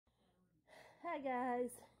Hi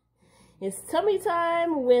guys, it's tummy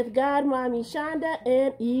time with Godmommy Shonda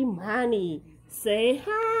and Imani. Say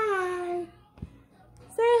hi.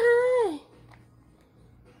 Say hi.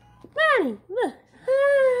 Imani, look.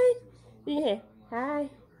 Hi. Yeah. Hi.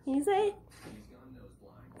 Can you say?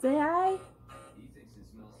 Say hi.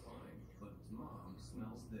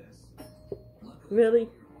 Really?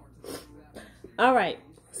 All right.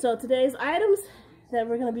 So today's items that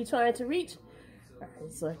we're going to be trying to reach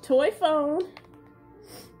is a toy phone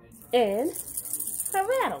and a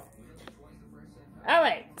rattle. All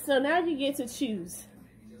right. So now you get to choose.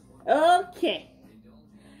 Okay.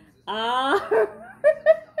 All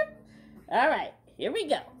right. Here we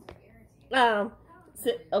go.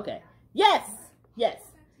 Okay. Yes. Yes.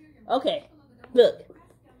 Okay. Look.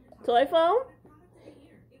 Toy phone.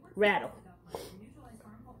 Rattle.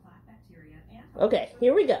 Okay,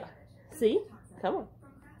 here we go. See? Come on.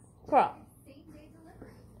 Crawl.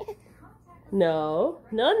 No.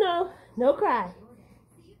 No, no. No cry.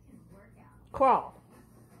 Crawl.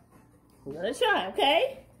 I'm gonna try,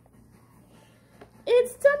 okay?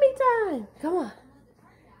 It's tummy time. Come on.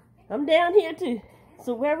 I'm down here too.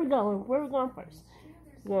 So where are we going? Where are we going first?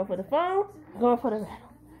 Going for the phone? Going for the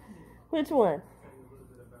rattle? Which one?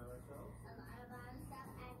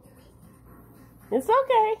 It's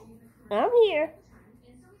okay. I'm here.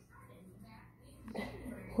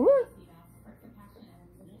 Come on.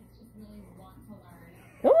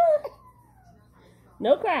 Come on.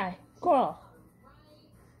 No cry. Crawl.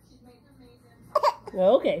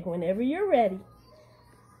 Okay, whenever you're ready.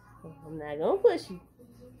 I'm not going to push you.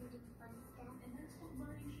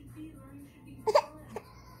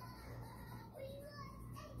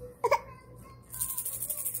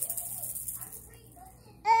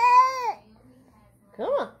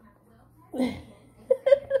 Come on.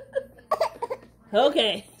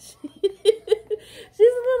 Okay. She's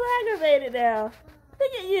a little aggravated now.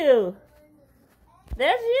 Look at you.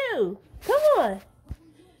 That's you. Come on.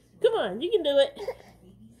 Come on. You can do it.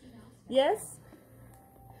 Yes?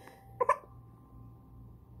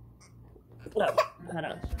 Oh, hold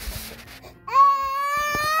on.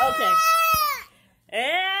 Okay.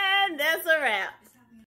 And that's a wrap.